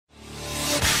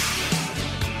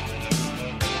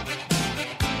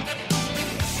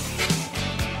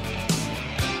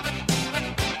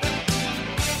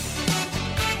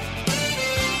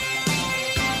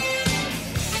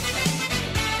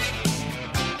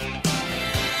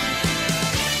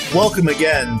Welcome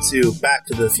again to Back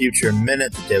to the Future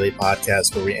Minute, the daily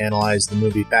podcast where we analyze the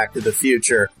movie Back to the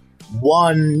Future,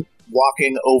 one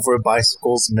walking over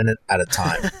bicycles minute at a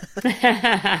time.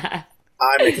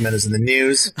 I'm Nick Mendes in the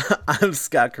news. I'm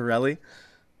Scott Corelli.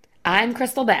 I'm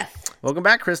Crystal Beth. Welcome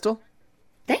back, Crystal.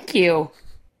 Thank you.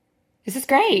 This is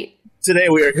great. Today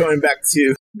we are going back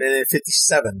to minute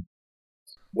 57,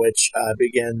 which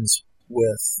begins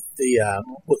with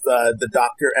the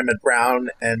Dr. Emmett Brown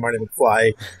and Marty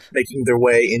McFly making their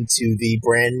way into the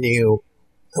brand new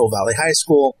Hill Valley High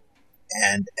School,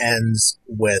 and ends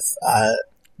with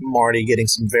Marty getting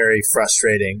some very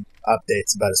frustrating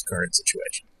updates about his current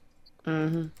situation.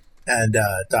 Mm-hmm. And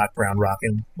Doc Brown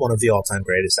rocking one of the all-time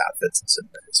greatest outfits in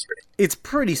cinema history. It's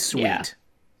pretty sweet. Yeah.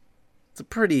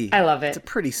 I love it. It's a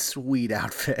pretty sweet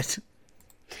outfit.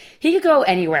 He could go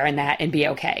anywhere in that and be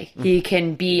okay. He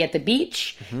can be at the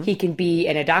beach. Mm-hmm. He can be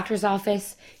in a doctor's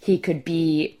office. He could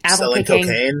be apple picking.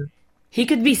 Cocaine. He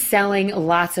could be selling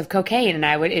lots of cocaine,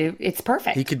 and it's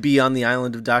perfect. He could be on the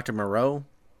island of Dr. Moreau.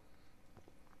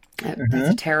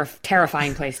 That's a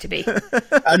terrifying place to be.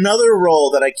 Another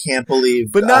role that I can't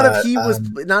believe. But not if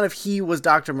he was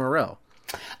Dr. Moreau.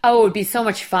 Oh, it would be so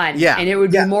much fun. Yeah. And it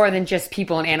would be more than just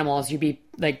people and animals. You'd be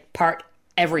like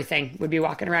everything would be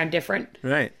walking around different.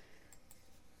 Right.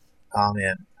 Oh,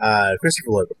 man.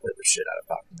 Christopher Lloyd would play the shit out of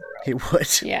Dr. Moreau. He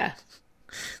would. Yeah.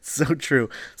 So true.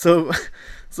 So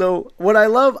what I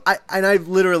love, I've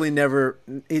literally never,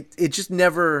 I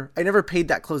never paid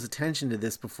that close attention to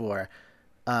this before.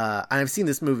 And I've seen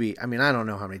this movie, I mean, I don't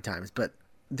know how many times, but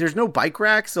there's no bike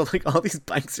rack. So like all these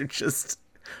bikes are just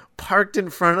parked in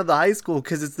front of the high school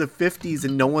because it's the 50s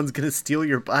and no one's going to steal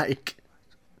your bike.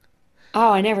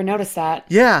 Oh, I never noticed that.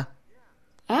 Yeah.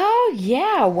 Oh,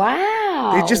 yeah.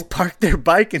 Wow. They just park their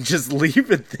bike and just leave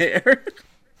it there.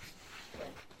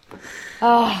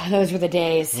 Oh, those were the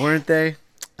days. Weren't they?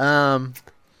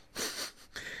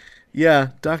 Yeah,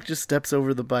 Doc just steps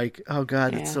over the bike. Oh,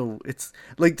 God, Yeah. it's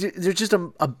like there's just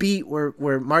a beat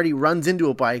where Marty runs into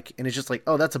a bike and it's just like,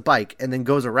 oh, that's a bike, and then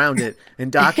goes around it.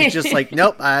 And Doc is just like,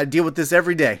 nope, I deal with this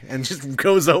every day, and just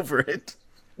goes over it.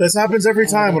 This happens every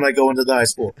time when I go into the high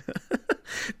school.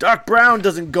 Doc Brown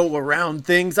doesn't go around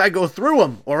things. I go through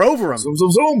them or over them. Zoom,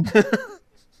 zoom, zoom.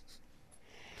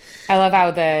 I love how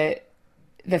the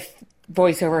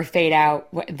voiceover fade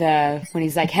out when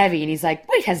he's like heavy and he's like,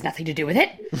 weight has nothing to do with it.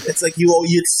 It's like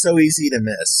it's so easy to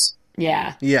miss.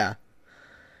 Yeah. Yeah.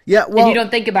 Yeah. Well, and you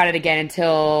don't think about it again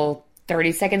until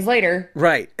 30 seconds later.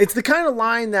 Right. It's the kind of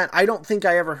line that I don't think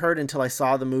I ever heard until I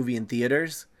saw the movie in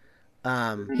theaters.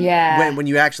 Yeah. When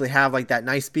you actually have like that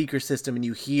nice speaker system and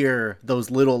you hear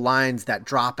those little lines that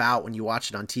drop out when you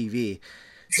watch it on TV.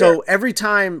 Sure. So every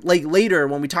time, like later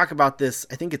when we talk about this,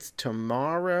 I think it's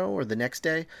tomorrow or the next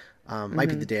day. Might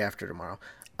be the day after tomorrow.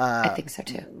 I think so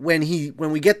too.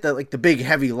 When we get the big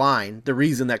heavy line, the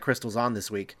reason that Crystal's on this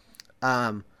week,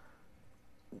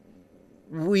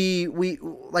 we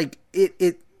like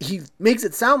it. He makes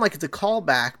it sound like it's a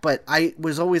callback, but I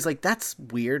was always like, that's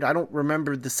weird. I don't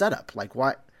remember the setup. Like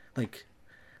what? Like,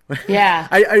 yeah.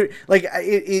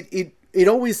 It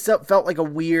always felt like a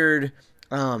weird.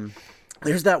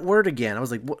 There's that word again. I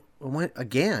was like, what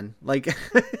again? Like,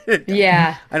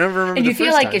 yeah. I don't remember. And you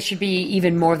feel like time. it should be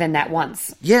even more than that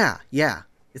once. Yeah.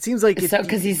 It seems like so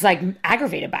because he's like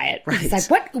aggravated by it. Right. He's like,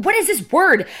 what is this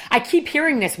word? I keep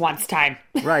hearing this once time.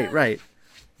 Right.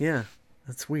 Yeah,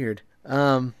 that's weird.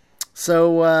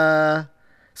 So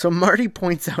Marty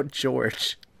points out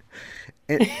George,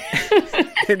 and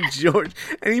George,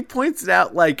 and he points it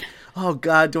out like, oh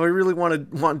God, do I really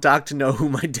want Doc to know who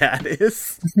my dad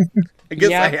is? I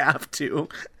guess I have to.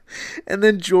 And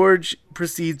then George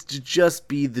proceeds to just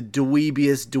be the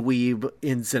dweebiest dweeb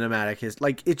in cinematic history.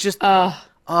 Like it just, oh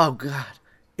God.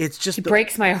 It's just it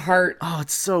breaks my heart. Oh,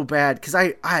 it's so bad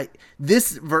because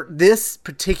this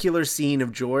particular scene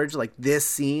of George, like this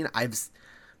scene, like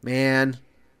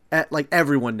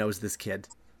everyone knows this kid.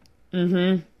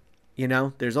 Mm-hmm. You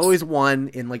know, there's always one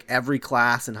in like every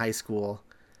class in high school.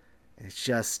 It's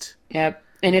just yep,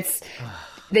 and it's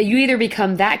that you either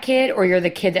become that kid or you're the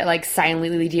kid that like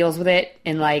silently deals with it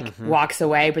and like walks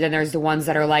away. But then there's the ones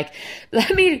that are like,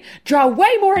 let me draw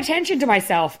way more attention to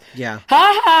myself. Yeah.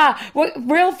 Ha ha. What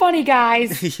real funny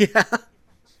guys. Yeah.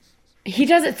 He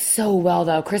does it so well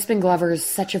though. Crispin Glover is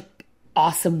such a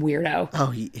awesome weirdo.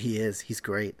 Oh, he is. He's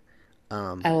great.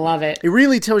 I love it. It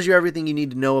really tells you everything you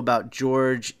need to know about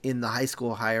George in the high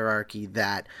school hierarchy,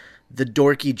 that the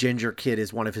dorky ginger kid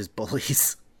is one of his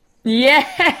bullies.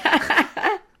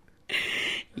 Yeah.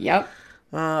 Yep.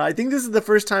 I think this is the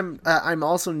first time I'm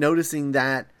also noticing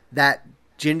that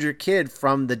ginger kid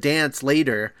from the dance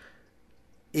later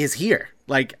is here.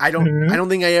 Like I don't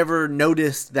think I ever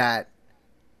noticed that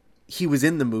he was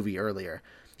in the movie earlier.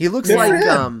 He looks like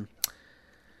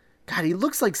God, he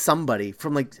looks like somebody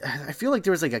from like, I feel like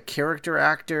there was like a character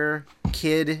actor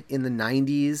kid in the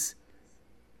 90s.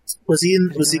 Was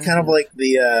he kind of like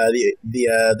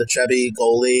the chubby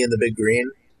goalie in The Big Green?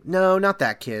 No, not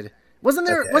that kid. Wasn't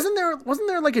there Okay. wasn't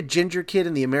there like a ginger kid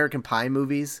in the American Pie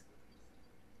movies?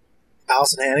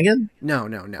 Allison Hannigan?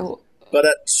 No. But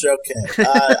it's okay.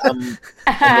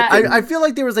 I feel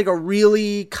like there was like a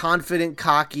really confident,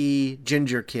 cocky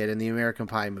ginger kid in the American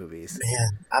Pie movies.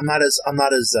 Man, I'm not as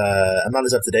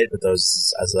up to date with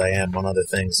those as I am on other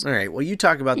things. All right, well, you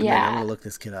talk about the man. I'm gonna look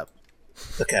this kid up.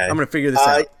 Okay, I'm gonna figure this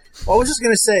out. I was just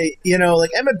gonna say,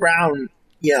 like Emmett Brown,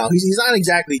 he's not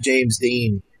exactly James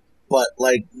Dean, but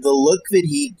like the look that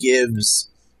he gives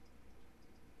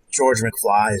George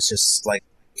McFly is just like,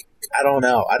 I don't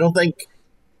know. I don't think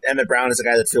Emmett Brown is a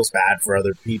guy that feels bad for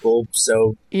other people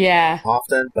so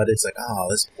often, but it's like, oh,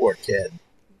 this poor kid.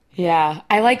 Yeah,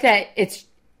 I like that.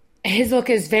 His look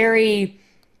is very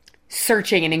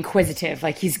searching and inquisitive.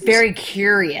 Like he's very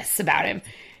curious about him.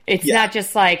 It's not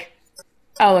just like,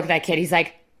 oh, look at that kid. He's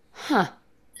like, huh.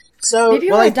 So, maybe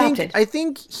you're adopted. I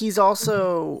think he's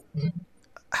also.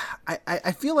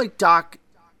 I feel like Doc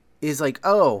is like,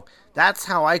 oh, that's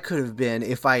how I could have been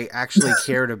if I actually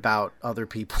cared about other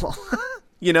people.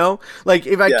 Like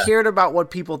if I cared about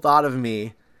what people thought of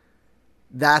me,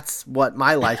 that's what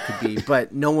my life could be.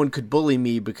 But no one could bully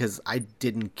me because I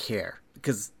didn't care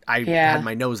because I had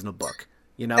my nose in a book.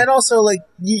 And also, like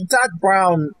Doc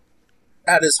Brown,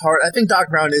 at his heart, I think Doc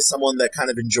Brown is someone that kind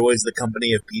of enjoys the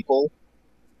company of people.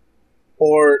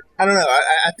 Or I don't know.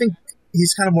 I think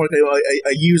he's kind of more like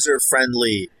a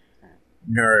user-friendly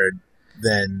nerd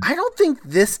than. I don't think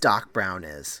this Doc Brown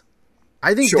is.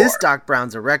 I think this Doc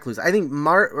Brown's a recluse. I think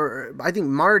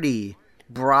Marty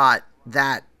brought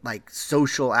that like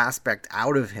social aspect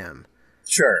out of him.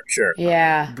 Sure.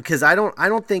 Yeah. Because I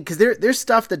don't think, because there's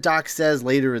stuff that Doc says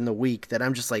later in the week that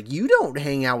I'm just like, you don't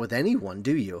hang out with anyone,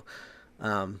 do you?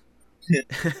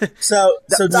 So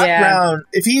Doc Brown,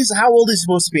 how old is he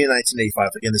supposed to be in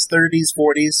 1985? Like in his 30s,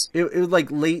 40s? It was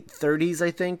like late 30s, I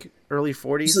think, early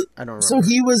 40s. I don't remember. So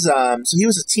he was a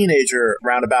teenager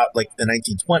around about like the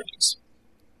 1920s.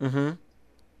 Mm-hmm.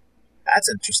 That's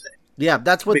interesting. Yeah,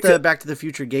 that's what the Back to the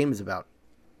Future game is about.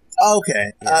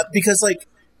 Okay, because like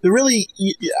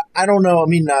I don't know. I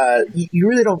mean, you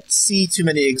really don't see too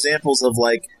many examples of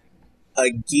like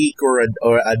a geek or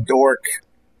a dork,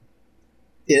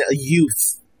 a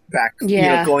youth back,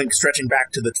 stretching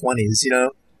back to the 20s.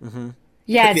 Mm-hmm.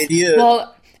 Yes. Like the idea,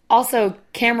 well, also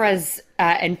cameras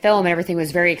and film and everything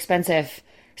was very expensive.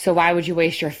 So why would you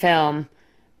waste your film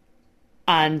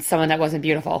on someone that wasn't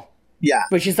beautiful? Yeah,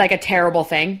 which is like a terrible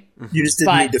thing. You just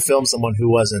didn't need to film someone who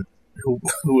wasn't who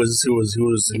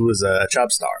was a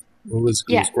chub star, who was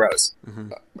gross.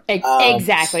 Mm-hmm.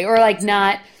 Exactly, or like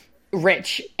not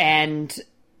rich and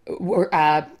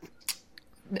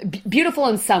beautiful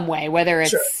in some way, whether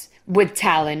it's with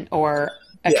talent or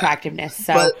attractiveness.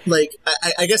 So, but like,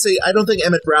 I guess I don't think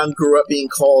Emmett Brown grew up being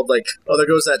called like, oh, there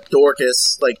goes that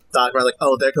Dorcas, like Doc Brown, like,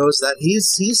 oh, there goes that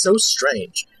he's so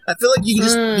strange. I feel like you can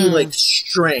just be like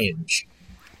strange.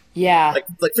 Yeah.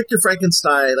 Like Victor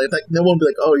Frankenstein, like no one would be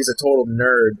like, oh, he's a total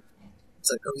nerd.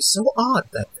 It's like, oh, he's so odd,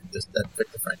 that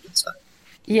Victor Frankenstein.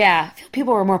 Yeah. I feel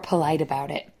people were more polite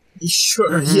about it.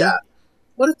 Sure, yeah.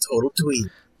 What a total dweeb.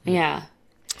 Yeah.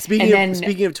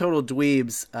 Speaking of total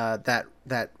dweebs,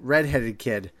 that redheaded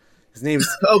kid, his name's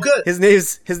oh good. His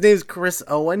name's Chris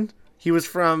Owen. He was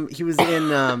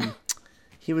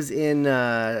in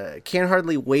Can't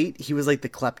Hardly Wait. He was like the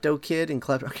klepto kid in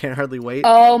Can't Hardly Wait.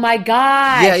 Oh my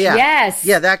gosh. Yeah. Yes.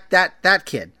 Yeah, that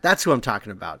kid. That's who I'm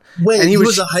talking about. Wait, and he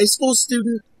was a high school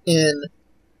student in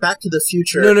Back to the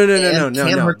Future. No.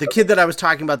 The kid that I was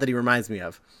talking about that he reminds me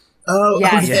of. Oh,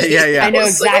 yes. Yeah. I know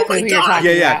exactly who you're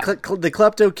talking about. The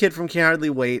klepto kid from Can't Hardly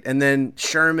Wait, and then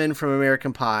Sherman from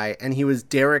American Pie, and he was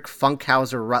Derek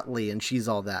Funkhauser Rutley, and She's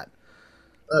All That.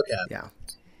 Okay. Yeah.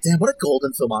 Damn, what a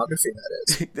golden filmography that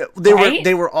is.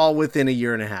 They were all within a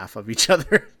year and a half of each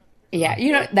other.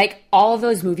 Yeah, like all of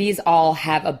those movies all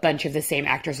have a bunch of the same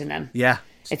actors in them. Yeah.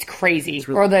 It's crazy.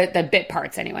 Or the bit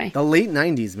parts anyway. The late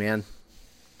 90s, man.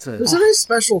 It was a very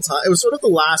special time. It was sort of the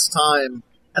last time,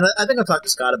 and I think I've talked to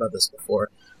Scott about this before,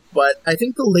 but I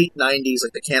think the late 90s,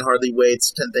 like the Can't Hardly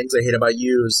Wait's 10 Things I Hate About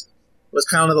You's, was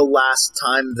kind of the last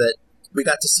time that we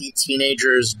got to see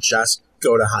teenagers just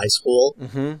go to high school.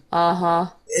 Mm-hmm. Uh-huh.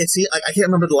 I can't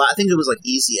remember I think it was like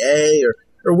Easy A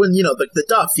or when, like the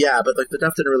Duff, but like the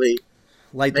Duff didn't really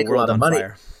light make the world a lot of on money.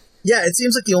 fire. Yeah, it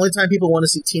seems like the only time people want to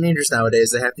see teenagers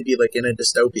nowadays, they have to be like in a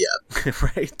dystopia.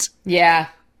 Right? Yeah.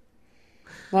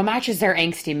 Well, it matches their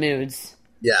angsty moods.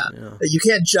 Yeah. You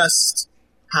can't just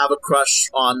have a crush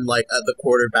on like the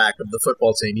quarterback of the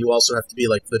football team. You also have to be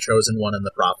like the chosen one in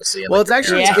the prophecy. And, Well, like, it's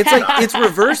actually Yeah. it's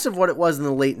reverse of what it was in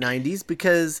the late 90s,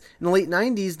 because in the late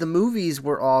 90s the movies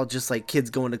were all just like kids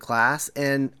going to class,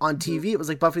 and on TV it was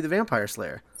like Buffy the Vampire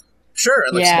Slayer. sure,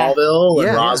 and like Yeah. Smallville and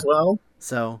Yeah. Roswell.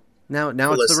 So now it's the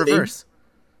Felicity. reverse.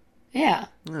 Yeah.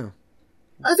 Oh.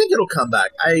 I think it'll come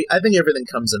back. I think everything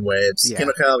comes in waves. Yeah. You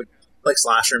know, kind of like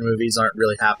slasher movies aren't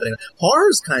really happening.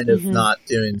 Horror's kind of Mm-hmm. not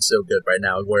doing so good right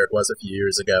now where it was a few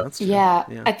years ago. That's true. Yeah.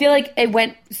 Yeah. I feel like it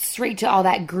went straight to all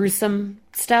that gruesome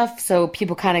stuff, so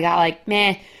people kind of got like,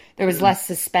 meh. There was less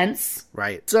suspense.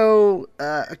 Right. So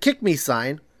a kick me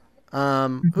sign.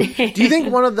 Do you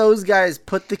think one of those guys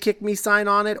put the kick me sign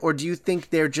on it, or do you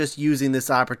think they're just using this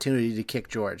opportunity to kick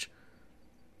George?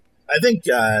 I think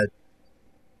it'd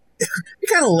be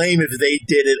kind of lame if they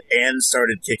did it and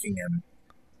started kicking him.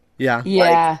 Yeah.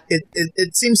 Yeah.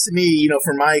 It seems to me, you know,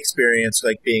 from my experience,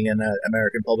 like being in an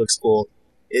American public school,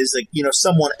 is like, you know,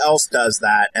 someone else does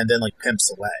that and then like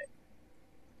pimps away.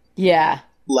 Yeah.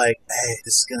 Like, hey,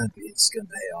 this is gonna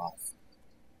pay off.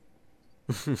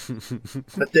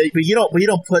 but you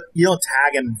don't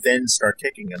tag him then start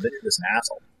kicking him. Then you're just an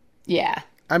asshole. Yeah.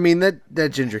 I mean, that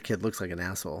ginger kid looks like an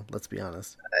asshole, let's be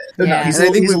honest. No, Yeah. he's And a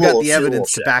I think he's a we've got little- the he's a little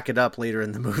evidence to shit. back it up later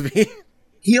in the movie.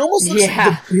 He almost looks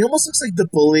Yeah. he almost looks like the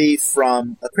bully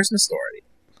from A Christmas Story.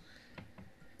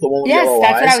 The one with Yes, yellow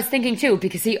that's eyes. what I was thinking too,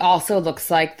 because he also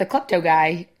looks like the klepto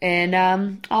guy in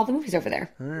all the movies over there.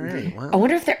 All right. I Wow.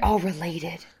 wonder if they're all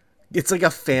related. It's like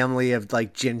a family of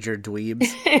like ginger dweebs.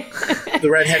 The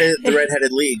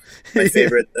redheaded league. My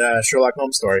favorite Sherlock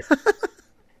Holmes story.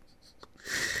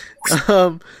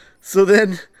 So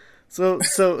then, so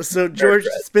George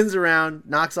Red. spins around,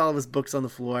 knocks all of his books on the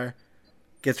floor,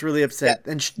 gets really upset,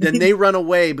 and then they run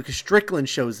away because Strickland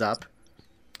shows up,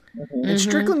 and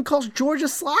Strickland calls George a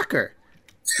slacker.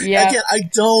 Yeah. Again, I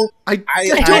don't I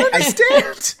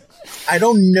understand. I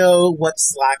don't know what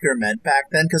slacker meant back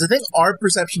then, because I think our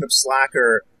perception of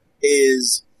slacker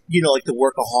is, you know, like the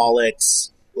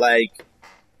workaholics, like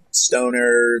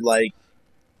stoner, like,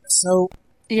 so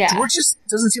Yeah. George just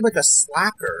doesn't seem like a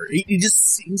slacker. He just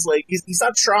seems like he's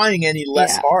not trying any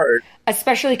less Yeah. hard.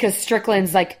 Especially because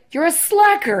Strickland's like, you're a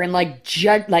slacker, and like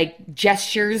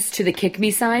gestures to the kick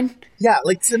me sign. Yeah,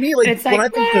 like to me, like It's when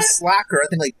like, I think eh. of slacker, I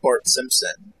think like Bart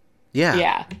Simpson. Yeah.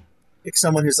 Yeah. Like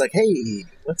someone who's like, hey,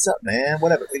 what's up, man?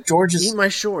 Whatever. Like George Eat is my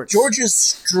shorts.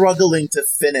 struggling to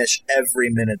finish every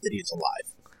minute that he's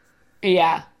alive.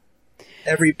 Yeah.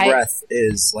 Every breath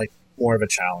is like more of a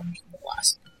challenge than the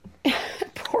last.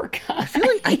 Poor guy.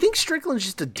 I think Strickland's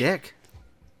just a dick.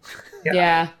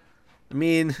 Yeah. I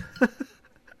mean,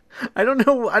 I don't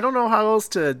know how else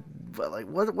to. But like,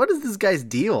 what is this guy's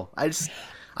deal?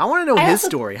 I want to know his also-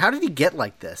 story. How did he get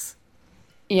like this?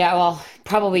 Yeah, well,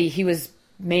 probably he was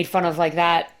made fun of like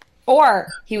that. Or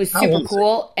he was How super old is he?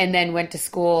 cool and then went to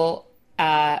school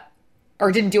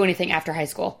or didn't do anything after high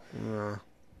school.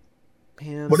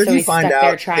 Man. What did So you he's find stuck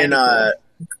there out trying in to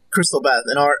Crystal Beth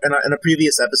in a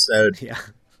previous episode? Yeah.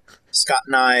 Scott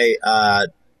and I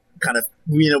kind of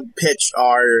pitched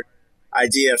our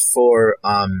idea for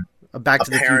A Back A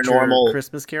to the paranormal- Future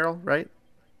Christmas Carol, right?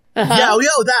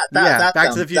 that Back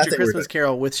thing, to the that Future thing we were Christmas doing.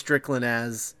 Carol with Strickland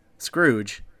as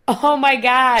Scrooge. Oh my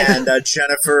god. And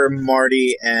Jennifer,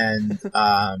 Marty, and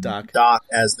Doc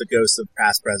as the ghost of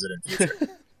past president. Future.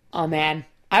 Oh man.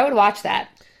 I would watch that.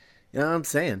 You know what I'm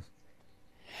saying?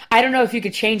 I don't know if you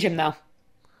could change him though.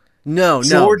 No,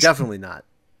 George- definitely not.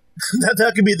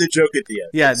 that could be the joke at the end.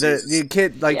 Yeah, the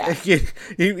kid, like, Yeah.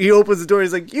 he opens the door.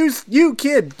 He's like, you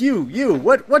kid, you.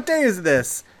 What day is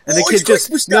this? And the Oh, kid it's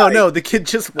Christmas night. the kid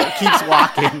just keeps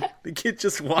walking. The kid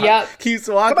just Yep. keeps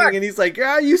Come walking, back. and he's like,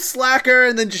 you slacker,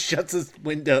 and then just shuts his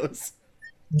windows.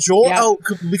 Joel. Yeah. Oh,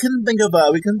 we couldn't think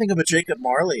of a Jacob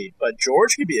Marley, but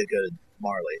George could be a good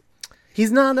Marley.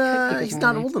 He's not Could be he's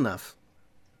not Marley. old enough.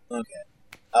 Okay.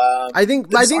 I think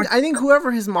This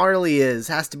whoever his Marley is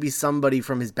has to be somebody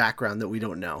from his background that we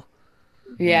don't know.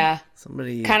 Yeah.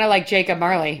 Somebody, Kind of like Jacob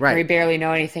Marley, where Right. we barely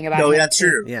know anything about No, him. that's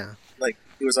true. yeah. Like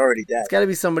he was already dead. It's got to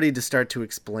be somebody to start to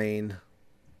explain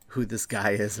who this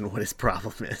guy is and what his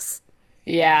problem is.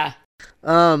 Yeah.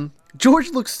 George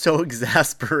looks so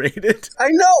exasperated. I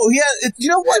know. Yeah. You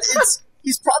know what?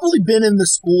 He's probably been in the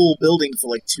school building for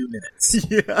like 2 minutes.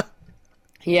 Yeah.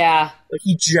 Yeah. Like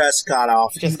he just got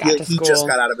off. Just got to he school. just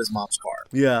got out of his mom's car.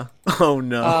 Yeah. Oh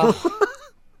no.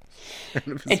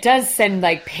 It does send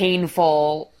like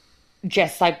painful,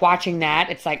 just like watching that.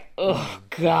 It's like, oh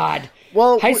God.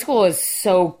 Well, High school is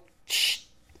so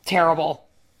terrible.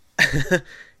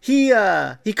 he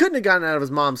couldn't have gotten out of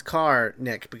his mom's car,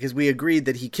 Nick, because we agreed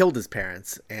that he killed his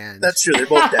parents, and That's true. They're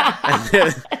both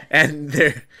dead. and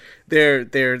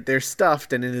they're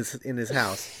stuffed and in his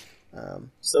house.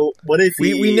 So what if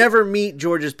We never meet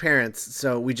George's parents,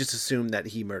 so we just assume that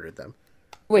he murdered them.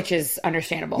 Which is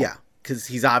understandable. Yeah, because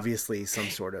he's obviously some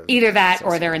sort of Either that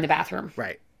or they're in the bathroom.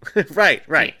 right,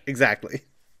 right, exactly.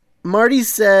 Marty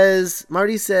says,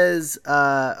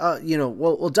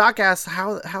 well, Doc asks,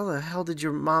 how the hell did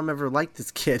your mom ever like this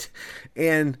kid?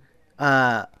 And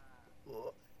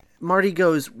Marty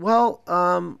goes, well,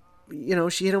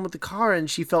 she hit him with the car and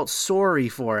she felt sorry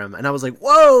for him. And I was like,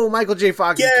 whoa, Michael J.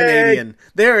 Fox is Canadian.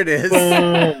 There it is.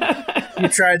 Boom. You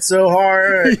tried so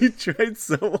hard. He tried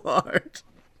so hard.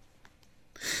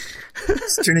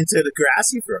 It's turned into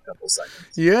Degrassi for a couple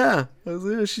seconds. Yeah.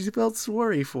 She felt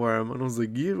sorry for him. And I was like,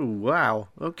 wow.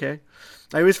 Okay.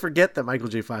 I always forget that Michael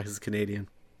J. Fox is Canadian.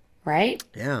 Right?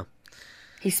 Yeah.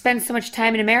 He spends so much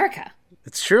time in America.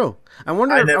 It's true. I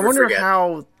wonder forget.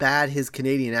 how bad his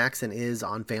Canadian accent is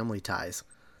on Family Ties.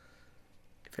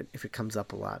 If it comes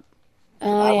up a lot.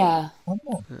 Oh, yeah.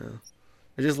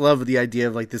 I just love the idea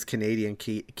of like this Canadian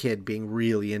kid being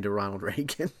really into Ronald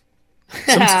Reagan.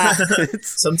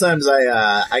 Sometimes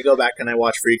I go back and I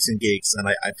watch Freaks and Geeks and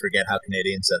I forget how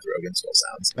Canadian Seth Rogen still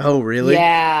sounds. Oh, really?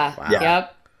 Yeah. Wow.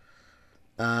 Yep.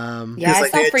 Yeah, Yeah, I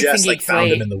Like saw they had Freaks and just like Geeks found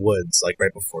late. him in the woods, like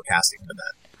right before casting him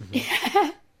in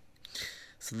that.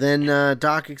 So then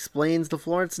Doc explains the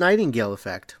Florence Nightingale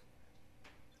effect.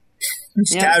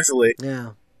 Just Yeah. casually.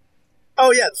 Yeah.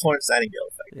 Oh yeah, the Florence Nightingale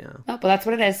effect. Yeah. Oh, but that's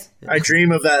what it is. I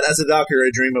dream of that as a doctor. I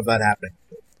dream of that happening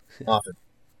often.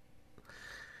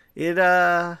 It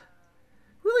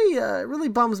really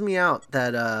bums me out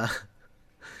that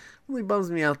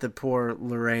poor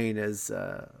Lorraine is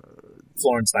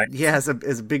Florence Nightingale. yeah,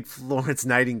 is a big Florence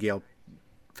Nightingale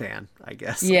fan, I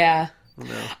guess. Yeah.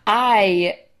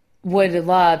 I would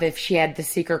love if she had the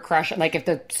secret crush, like if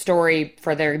the story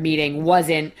for their meeting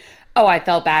wasn't, oh, I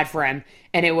felt bad for him.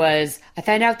 And it was, I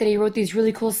found out that he wrote these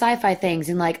really cool sci-fi things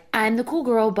and like, I'm the cool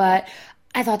girl, but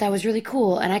I thought that was really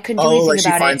cool and I couldn't do anything Like she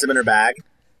about finds it. him in her bag.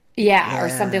 Yeah, or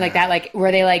something like that, like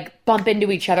where they like bump into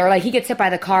each other. Like he gets hit by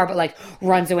the car, but like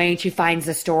runs away and she finds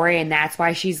the story. And that's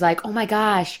why she's like, oh my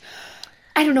gosh,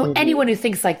 I don't know anyone who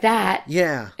thinks like that.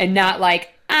 Yeah. And not like,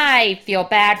 I feel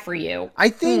bad for you. I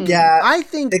think Yeah, I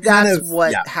think it that's kind of-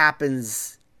 what yeah.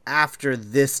 happens after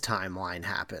this timeline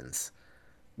happens.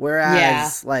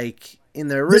 Whereas like in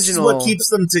the original This is what keeps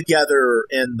them together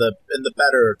in the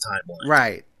better timeline.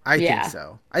 right. I Yeah. think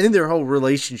so. I think their whole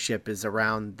relationship is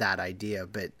around that idea,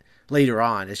 but later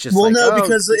on it's just Well, like, no, oh,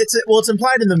 because it's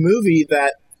implied in the movie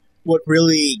that what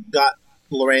really got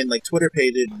Lorraine like Twitter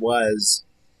pated was,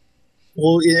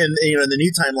 well, in the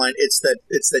new timeline, it's that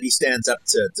he stands up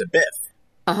to Biff,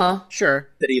 sure.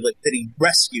 that he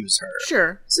rescues her.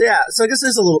 Sure. So yeah, so I guess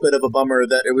there's a little bit of a bummer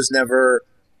that it was never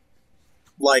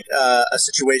like a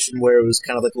situation where it was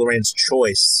kind of like Lorraine's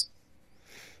choice,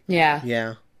 Yeah.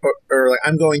 Yeah. or like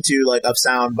I'm going to like of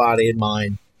sound body and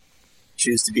mind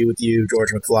choose to be with you,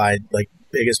 George McFly, like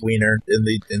biggest wiener in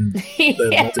the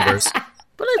multiverse.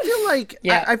 But I feel like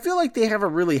Yeah. I feel like they have a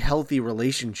really healthy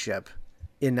relationship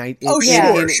in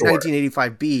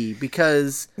 1985B1985B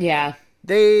because Yeah.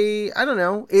 I don't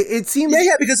know, it seems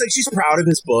Yeah, because like she's proud of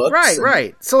his books, right, and-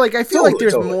 right. So like I feel like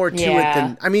there's Totally. more to it Yeah.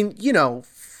 than I mean,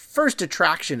 first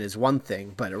attraction is one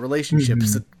thing, but a relationship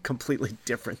is a completely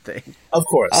different thing. Of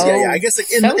course, Oh, yeah. I guess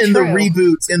like in so the true.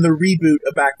 reboot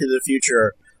of Back to the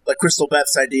Future, like Crystal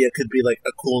Beth's idea could be like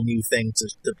a cool new thing to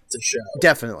show.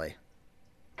 Definitely.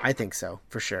 I think so,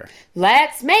 for sure.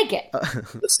 Let's make it.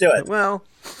 Let's do it. Well,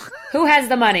 Who has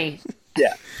the money?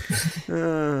 Yeah.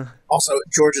 Also,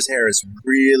 George's hair is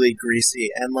really greasy,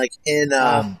 and like in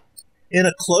a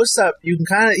close up, he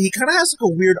kind of has like a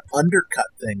weird undercut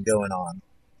thing going on.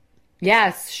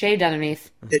 Yes, shaved underneath.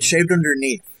 It's shaved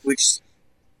underneath, which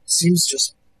seems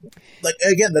just like,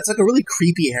 again, that's like a really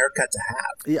creepy haircut to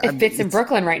have. yeah, It fits in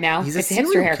Brooklyn right now. he's It's a a hipster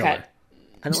serial haircut. killer.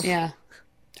 I don't Yeah.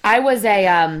 I was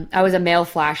a male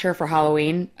flasher for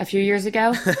Halloween a few years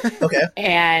ago, Okay.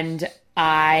 and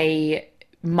I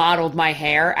modeled my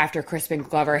hair after Crispin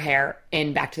Glover hair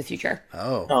in Back to the Future.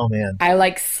 Oh man. I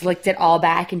like slicked it all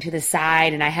back into the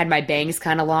side, and I had my bangs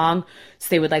kind of long, so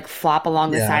they would like flop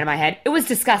along the Yeah. side of my head. It was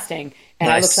disgusting,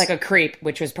 and I Nice. looked like a creep,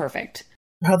 which was perfect.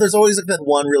 How there's always like that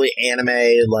one really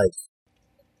anime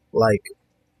like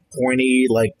pointy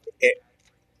like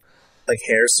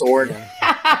hair sword.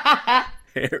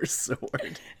 hair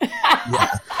sword.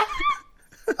 Yeah.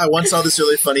 I once saw this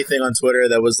really funny thing on Twitter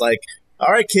that was like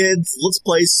all right, kids, let's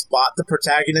play Spot the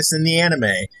Protagonist in the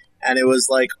Anime. And it was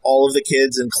like all of the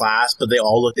kids in class, but they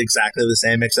all looked exactly the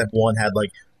same, except one had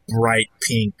like bright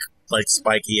pink, like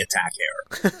spiky attack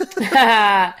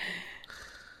hair.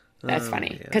 That's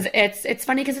funny because it's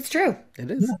funny because it's true. It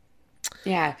is.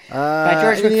 Yeah. But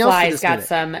George anything else for McFly's this got minute?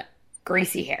 some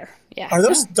greasy hair. Yeah. Are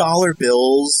those dollar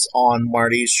bills on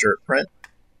Marty's shirt print?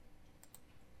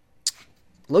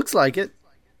 Looks like it.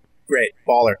 Great.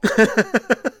 Baller.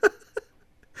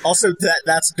 Also,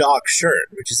 that's Doc's shirt,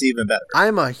 which is even better.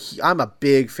 I'm a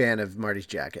big fan of Marty's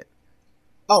jacket.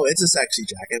 Oh, it's a sexy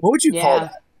jacket. What would you call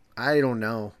that? I don't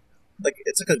know, Like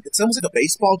it's almost like a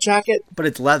baseball jacket. but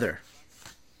it's leather.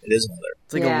 It is leather.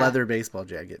 It's like a leather baseball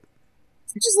jacket.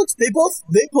 It just looks. They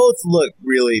both look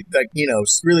really like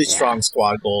really strong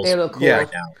squad goals. They look cool. Yeah. Right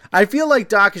now. I feel like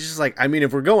Doc is just like, I mean,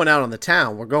 if we're going out on the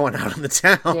town, we're going out on the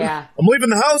town. Yeah. I'm leaving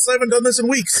the house. I haven't done this in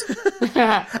weeks.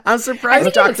 I'm I surprised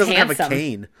think he Doc looks doesn't have a handsome.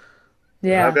 cane.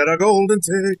 Yeah. I got a golden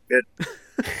ticket.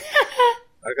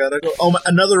 I gotta go. Oh,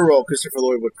 another role Christopher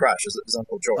Lloyd would crush is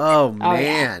Uncle George. Oh yeah.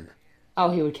 man,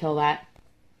 Oh, he would kill that.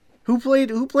 who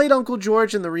played Uncle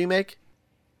George in the remake?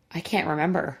 I can't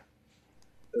remember.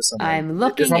 There's some, I'm there's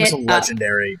looking probably it some up.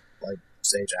 legendary like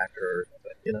stage actor, or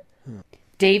something,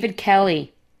 David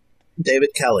Kelly, David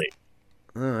Kelly.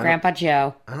 Grandpa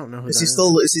Joe. I don't know who Is that he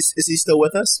still is he still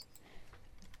with us?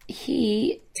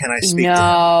 He Can I speak to him?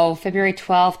 no February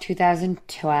 12th,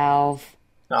 2012.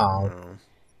 Oh,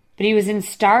 But he was in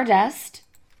Stardust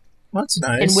that's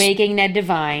nice. and Waking Ned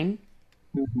Divine.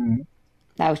 Mm-hmm.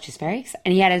 That was just very exciting.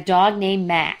 And he had a dog named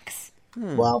Max.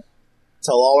 Well,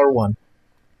 tell all or one.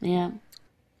 Yeah.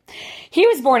 He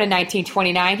was born in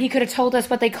 1929. He could have told us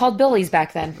what they called billies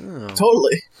back then.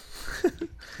 Totally.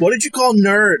 What did you call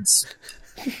nerds?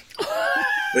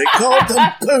 We called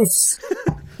them poofs.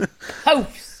 Oh,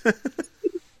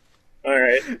 All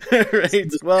right.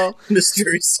 right. Well,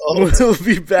 Mystery solved. we'll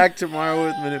be back tomorrow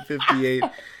with Minute 58.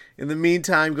 In the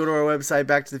meantime, go to our website,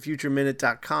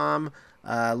 backtothefutureminute.com.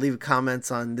 Leave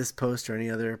comments on this post or any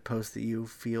other post that you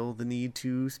feel the need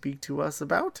to speak to us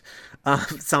about.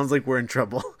 Sounds like we're in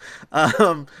trouble.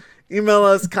 Email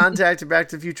us, contact at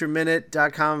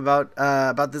backtothefutureminute.com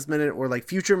about this minute or like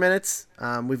future minutes.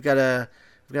 We've got a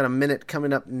minute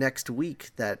coming up next week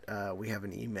that we have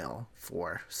an email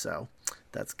for, so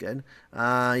that's good.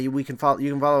 You can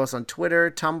follow us on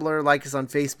Twitter, Tumblr, like us on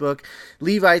Facebook,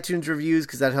 leave iTunes reviews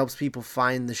because that helps people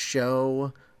find the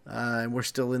show. And we're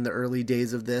still in the early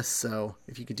days of this, so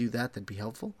if you could do that, that'd be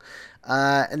helpful.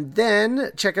 And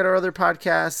then check out our other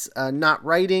podcasts, Not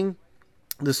Writing,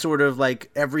 the sort of like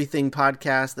everything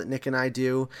podcast that Nick and I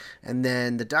do, and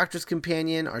then The Doctor's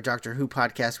Companion, our Doctor Who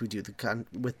podcast we do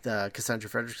with Cassandra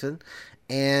Fredrickson,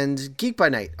 and Geek by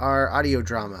Night, our audio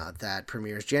drama that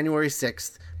premieres January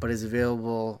 6th, but is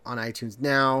available on iTunes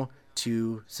now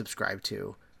to subscribe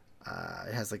to.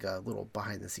 It has like a little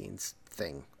behind the scenes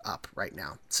thing up right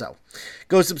now, so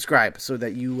go subscribe so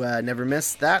that you never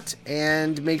miss that,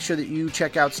 and make sure that you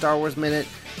check out Star Wars Minute.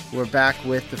 We're back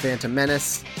with The Phantom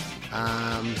Menace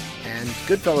and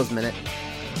Goodfellas Minute,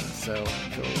 so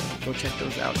go check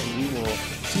those out, and we will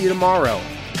see you tomorrow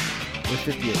with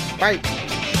 58.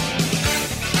 Bye.